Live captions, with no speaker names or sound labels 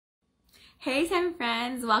Hey Stampin'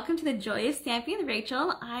 friends, welcome to the Joy of Stamping with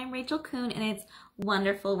Rachel. I'm Rachael Coon and it's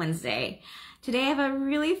Wonderful Wednesday. Today I have a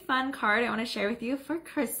really fun card I want to share with you for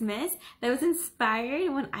Christmas that was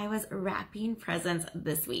inspired when I was wrapping presents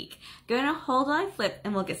this week. Go ahead and hold while I flip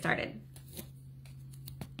and we'll get started.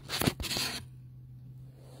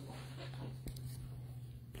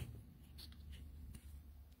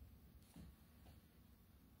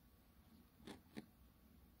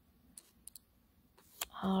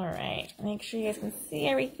 All right, make sure you guys can see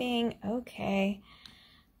everything. Okay.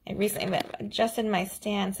 I recently adjusted my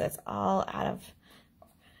stand so it's all out of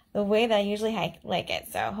the way that I usually like it.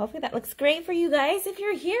 So hopefully that looks great for you guys. If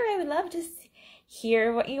you're here, I would love to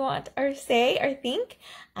hear what you want or say or think.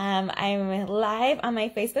 I'm live on my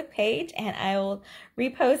Facebook page and I will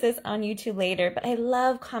repost this on YouTube later, but I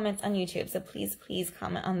love comments on YouTube. So please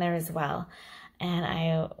comment on there as well. And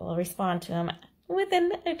I will respond to them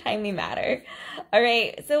within a timely manner. All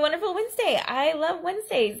right, so Wonderful Wednesday. I love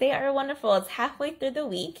Wednesdays. They are wonderful. It's halfway through the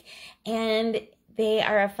week and they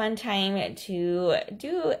are a fun time to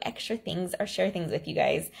do extra things or share things with you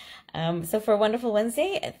guys. So for Wonderful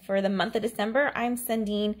Wednesday, for the month of December, I'm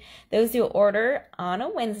sending those who order on a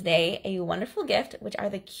Wednesday a wonderful gift, which are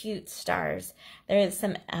the cute stars. There's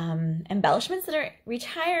some embellishments that are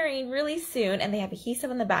retiring really soon and they have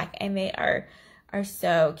adhesive on the back and they are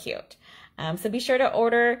so cute. So be sure to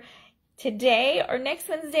order today or next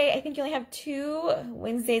Wednesday. I think you only have 2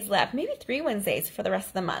 Wednesdays left, maybe 3 Wednesdays for the rest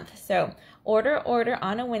of the month. So order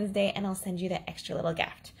on a Wednesday and I'll send you that extra little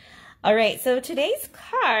gift. All right, so today's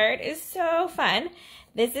card is so fun.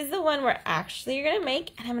 This is the one we're actually going to make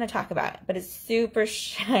and I'm going to talk about it, but it's super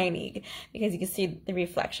shiny because you can see the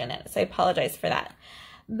reflection in it. So I apologize for that.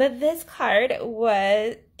 But this card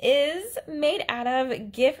is made out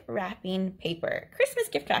of gift wrapping paper, Christmas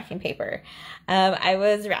gift wrapping paper. I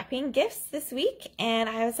was wrapping gifts this week and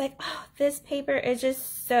I was like, oh, this paper is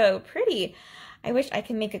just so pretty. I wish I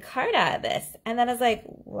could make a card out of this. And then I was like,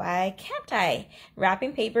 why can't I?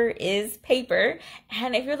 Wrapping paper is paper.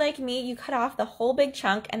 And if you're like me, you cut off the whole big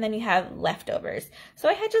chunk and then you have leftovers. So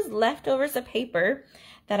I had just leftovers of paper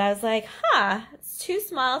that I was like, it's too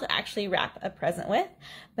small to actually wrap a present with,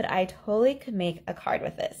 but I totally could make a card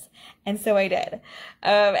with this. And so I did.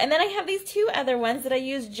 And then I have these 2 other ones that I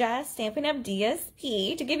use just Stampin' Up!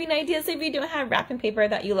 DSP to give you an idea. So if you don't have wrapping paper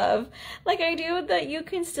that you love, like I do, that you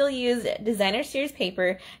can still use designer series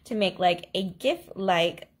paper to make like a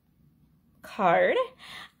gift-like card.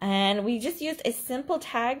 And we just used a simple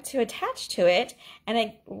tag to attach to it and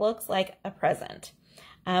it looks like a present.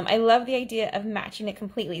 I love the idea of matching it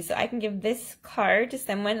completely. So I can give this card to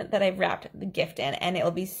someone that I've wrapped the gift in and it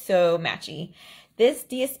will be so matchy. This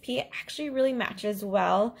DSP actually really matches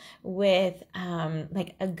well with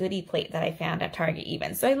like a goodie plate that I found at Target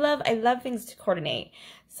even. So I love things to coordinate.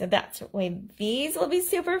 So that's why these will be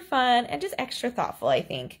super fun and just extra thoughtful, I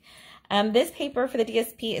think. This paper for the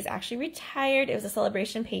DSP is actually retired. It was a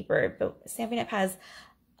celebration paper, but Stampin' Up! Has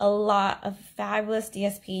a lot of fabulous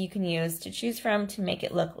DSP you can use to choose from to make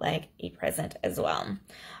it look like a present as well.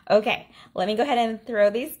 Okay, let me go ahead and throw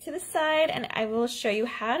these to the side and I will show you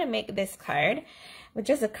how to make this card with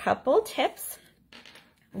just a couple tips.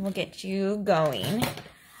 We'll get you going.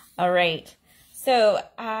 All right, so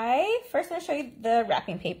I first want to show you the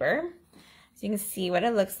wrapping paper. So you can see what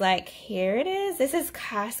it looks like. Here it is. This is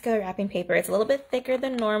Costco wrapping paper. It's a little bit thicker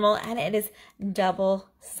than normal and it is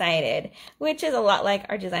double-sided, which is a lot like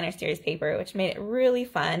our designer series paper, which made it really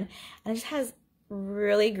fun. And it just has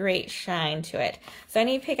really great shine to it. So I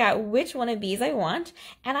need to pick out which one of these I want.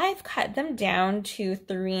 And I've cut them down to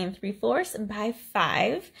 3 3/4 by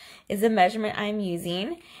 5 is the measurement I'm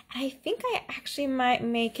using. And I think I actually might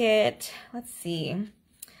make it, let's see.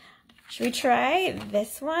 Should we try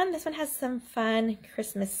this one? This one has some fun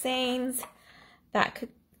Christmas sayings. That could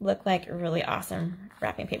look like really awesome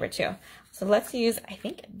wrapping paper too. So let's use, I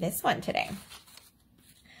think, this one today.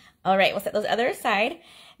 All right, we'll set those other aside.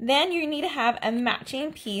 Then you need to have a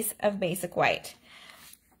matching piece of basic white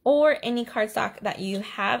or any cardstock that you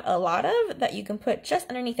have a lot of that you can put just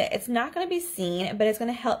underneath it. It's not going to be seen, but it's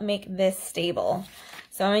going to help make this stable.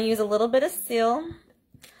 So I'm going to use a little bit of seal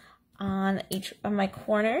on each of my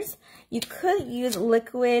corners. You could use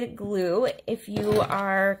liquid glue if you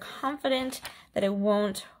are confident that it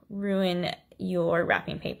won't ruin your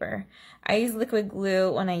wrapping paper. I used liquid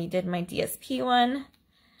glue when I did my DSP one,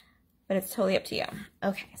 but it's totally up to you.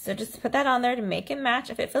 Okay, so just put that on there to make it match.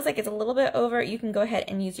 If it feels like it's a little bit over, you can go ahead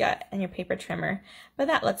and use your paper trimmer, but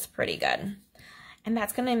that looks pretty good. And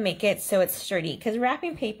that's going to make it so it's sturdy because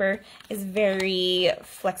wrapping paper is very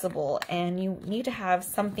flexible and you need to have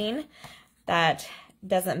something that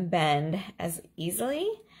doesn't bend as easily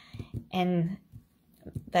and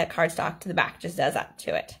the cardstock to the back just does that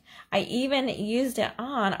to it. I even used it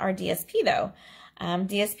on our DSP though.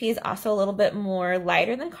 DSP is also a little bit more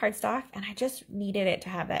lighter than cardstock, and I just needed it to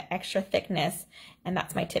have that extra thickness, and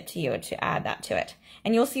that's my tip to you, to add that to it.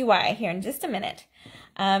 And you'll see why here in just a minute.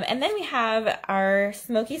 And then we have our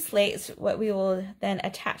smoky slate, what we will then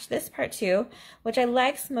attach this part to, which I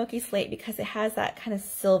like smoky slate because it has that kind of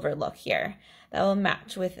silver look here that will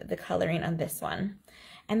match with the coloring on this one.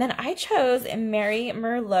 And then I chose Merry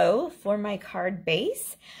Merlot for my card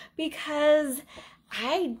base because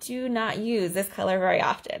I do not use this color very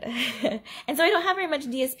often. And so I don't have very much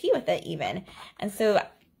DSP with it even. And so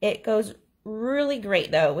it goes really great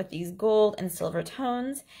though with these gold and silver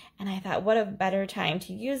tones. And I thought, what a better time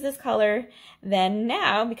to use this color than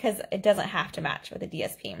now, because it doesn't have to match with the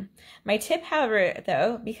DSP. My tip, however,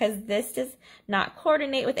 though, because this does not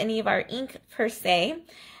coordinate with any of our ink per se,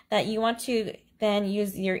 that you want to then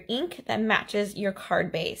use your ink that matches your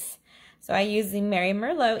card base. So I use the Merry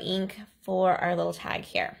Merlot ink for our little tag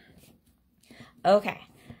here. Okay,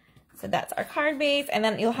 so that's our card base, and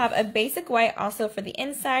then you'll have a basic white also for the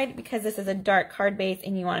inside because this is a dark card base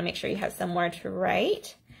and you want to make sure you have somewhere to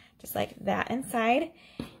write, just like that inside.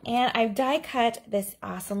 And I've die cut this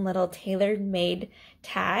awesome little tailor-made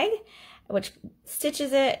tag, which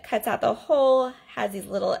stitches it, cuts out the hole, has these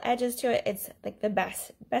little edges to it. It's like the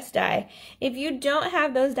best die. If you don't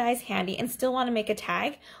have those dies handy and still want to make a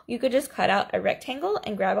tag, you could just cut out a rectangle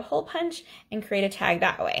and grab a hole punch and create a tag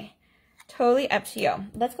that way. Totally up to you.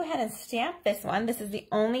 Let's go ahead and stamp this one. This is the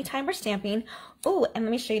only time we're stamping. Oh, and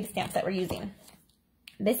let me show you the stamps that we're using.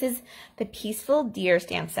 This is the Peaceful Deer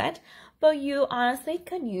stamp set, but you honestly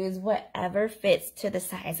could use whatever fits to the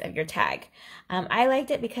size of your tag. I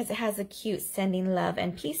liked it because it has a cute sending love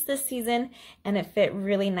and peace this season, and it fit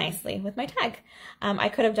really nicely with my tag. I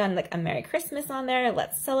could have done like a Merry Christmas on there,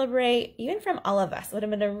 let's celebrate, even from all of us. Would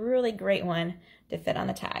have been a really great one to fit on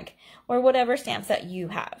the tag, or whatever stamp set you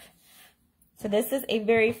have. So this is a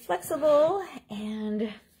very flexible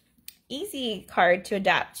and easy card to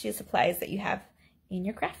adapt to supplies that you have in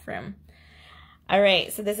your craft room. All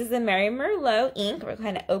right, so this is the Merry Merlot ink. We're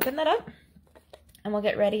going to open that up and we'll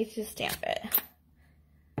get ready to stamp it.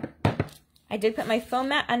 I did put my foam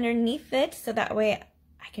mat underneath it so that way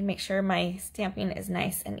I can make sure my stamping is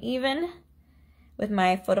nice and even with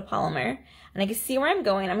my photopolymer. And I can see where I'm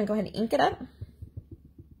going. I'm going to go ahead and ink it up.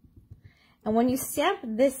 And when you stamp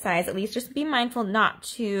this size, at least, just be mindful not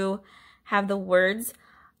to have the words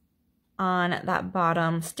on that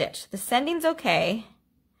bottom stitch. The sending's okay,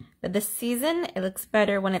 but the season, it looks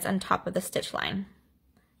better when it's on top of the stitch line.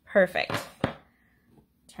 Perfect.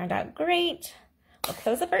 Turned out great. We'll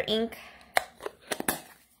close up our ink,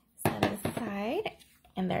 set it aside,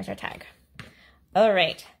 and there's our tag. All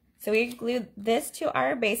right, so we glued this to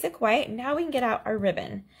our basic white. Now we can get out our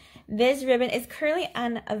ribbon. This ribbon is currently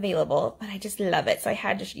unavailable, but I just love it, so I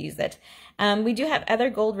had to use it. We do have other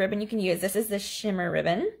gold ribbon you can use. This is the shimmer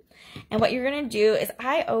ribbon. And what you're going to do is,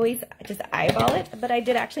 I always just eyeball it, but I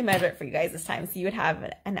did actually measure it for you guys this time, so you would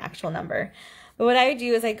have an actual number. But what I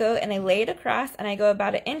do is I go and I lay it across, and I go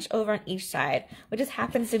about 1 inch over on each side, which just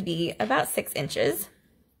happens to be about 6 inches.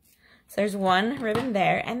 So there's one ribbon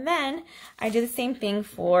there, and then I do the same thing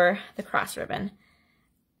for the cross ribbon.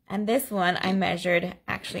 And this one I measured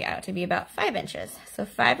actually out to be about 5 inches. So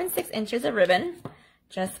 5 and 6 inches of ribbon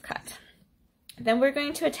just cut. Then we're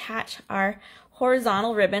going to attach our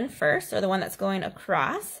horizontal ribbon first, or the one that's going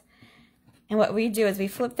across. And what we do is we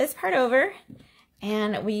flip this part over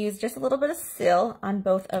and we use just a little bit of seal on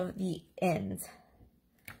both of the ends.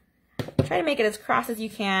 Try to make it as cross as you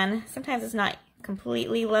can. Sometimes it's not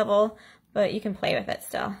completely level, but you can play with it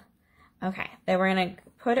still. Okay, then we're gonna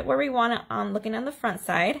put it where we want it on, looking on the front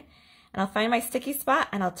side, and I'll find my sticky spot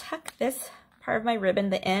and I'll tuck this part of my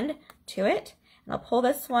ribbon, the end, to it, and I'll pull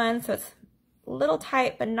this one so it's a little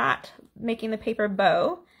tight but not making the paper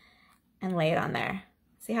bow, and lay it on there.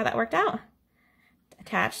 See how that worked out?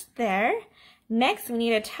 Attached there. Next, we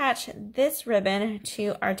need to attach this ribbon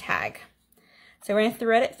to our tag. So we're going to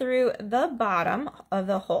thread it through the bottom of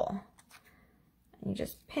the hole. You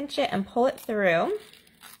just pinch it and pull it through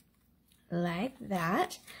like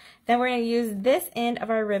that. Then we're going to use this end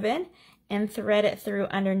of our ribbon and thread it through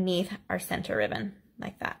underneath our center ribbon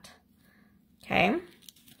like that. Okay.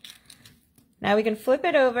 Now we can flip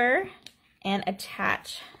it over and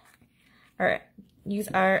attach, or use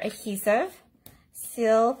our adhesive.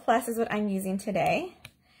 Seal Plus is what I'm using today.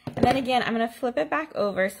 And then again, I'm going to flip it back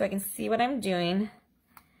over so I can see what I'm doing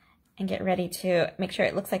and get ready to make sure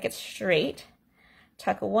it looks like it's straight.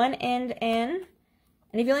 Tuck one end in.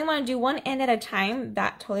 And if you only want to do one end at a time,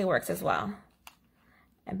 that totally works as well.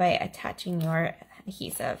 by attaching your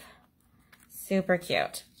adhesive. Super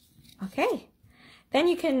cute. Okay, then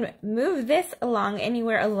you can move this along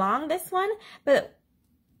anywhere along this one, but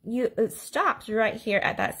it stops right here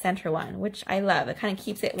at that center one, which I love. It kind of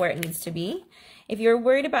keeps it where it needs to be. If you're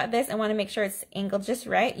worried about this and want to make sure it's angled just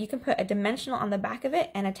right, you can put a dimensional on the back of it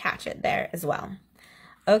and attach it there as well.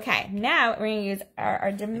 Okay, now we're going to use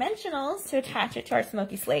our dimensionals to attach it to our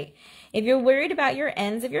smoky slate. If you're worried about your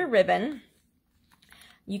ends of your ribbon,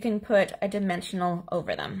 you can put a dimensional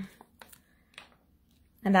over them.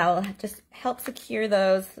 And that will just help secure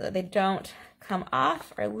those so that they don't come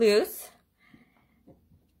off or loose.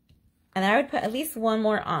 And I would put at least one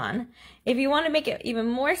more on. If you want to make it even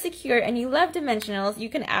more secure and you love dimensionals, you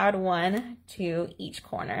can add one to each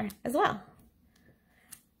corner as well.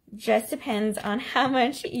 Just depends on how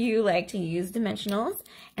much you like to use dimensionals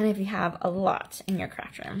and if you have a lot in your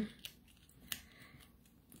craft room.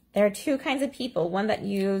 There are two kinds of people, one that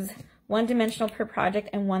use one dimensional per project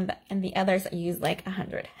and the others that use like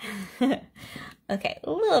 100. Okay,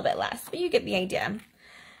 a little bit less, but you get the idea.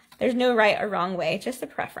 There's no right or wrong way, just a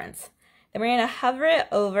preference. Then we're going to hover it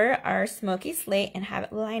over our smoky slate and have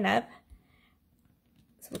it line up.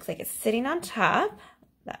 So it looks like it's sitting on top.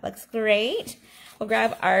 That looks great. We'll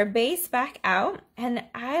grab our base back out, and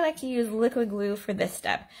I like to use liquid glue for this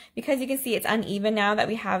step because you can see it's uneven now that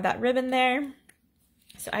we have that ribbon there.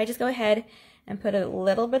 So I just go ahead and put a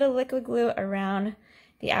little bit of liquid glue around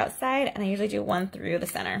the outside, and I usually do one through the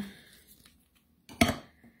center.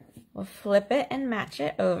 We'll flip it and match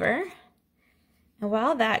it over. And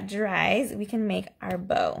while that dries, we can make our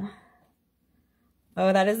bow.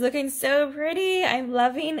 Oh, that is looking so pretty. I'm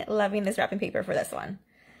loving this wrapping paper for this one.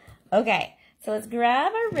 Okay, so let's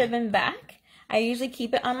grab our ribbon back. I usually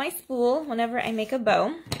keep it on my spool whenever I make a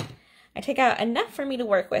bow. I take out enough for me to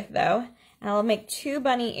work with though, and I'll make 2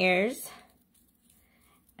 bunny ears,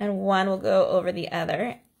 and one will go over the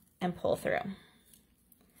other and pull through.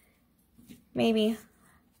 Maybe.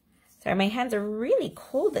 Sorry, my hands are really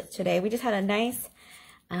cold today. We just had a nice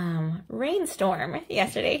rainstorm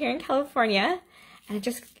yesterday here in California, and it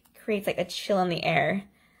just creates like a chill in the air.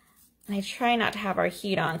 And I try not to have our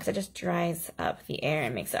heat on because it just dries up the air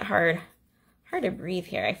and makes it hard to breathe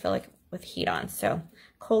here, I feel like, with heat on. So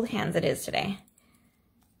cold hands it is today.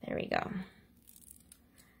 There we go.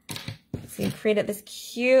 So you created this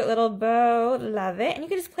cute little bow, love it. And you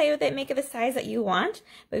can just play with it, make it the size that you want,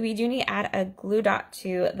 but we do need to add a glue dot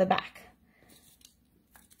to the back.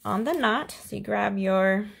 On the knot, so you grab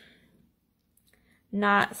your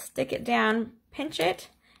knot, stick it down, pinch it,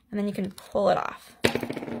 and then you can pull it off.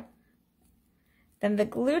 Then the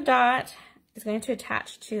glue dot is going to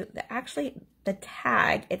attach to the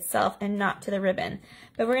tag itself and not to the ribbon.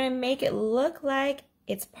 But we're going to make it look like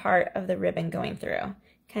it's part of the ribbon going through.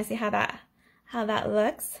 Can I see how that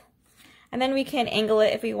looks? And then we can angle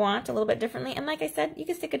it if we want a little bit differently. And like I said, you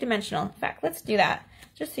can stick a dimensional. In fact, let's do that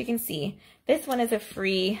just so you can see. This one is a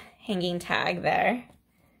free hanging tag there.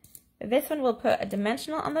 This one we'll put a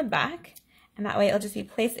dimensional on the back, and that way it'll just be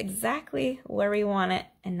placed exactly where we want it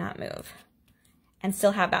and not move. And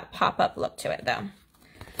still have that pop-up look to it though.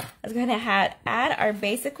 Let's go ahead and add our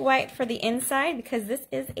basic white for the inside because this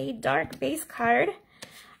is a dark base card.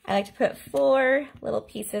 I like to put 4 little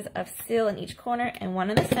pieces of seal in each corner and 1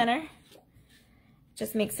 in the center.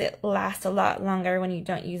 Just makes it last a lot longer when you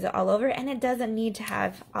don't use it all over, and it doesn't need to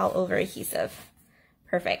have all over adhesive.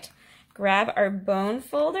 Perfect. Grab our bone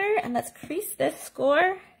folder and let's crease this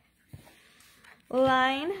score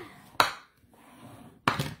line.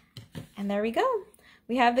 And there we go.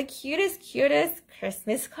 We have the cutest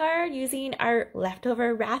Christmas card using our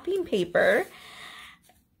leftover wrapping paper.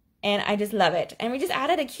 And I just love it. And we just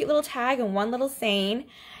added a cute little tag and 1 little saying.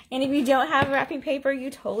 And if you don't have wrapping paper,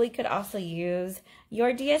 you totally could also use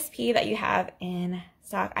your DSP that you have in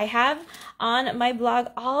stock. I have on my blog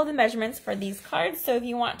all the measurements for these cards. So if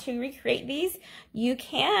you want to recreate these, you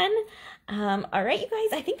can. All right, you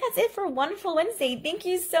guys, I think that's it for Wonderful Wednesday. Thank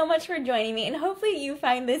you so much for joining me. And hopefully you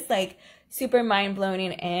find this like super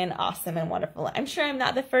mind-blowing and awesome and wonderful. I'm sure I'm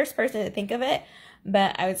not the first person to think of it,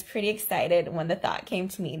 but I was pretty excited when the thought came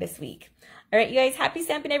to me this week. All right, you guys, happy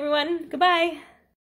stamping, everyone. Goodbye.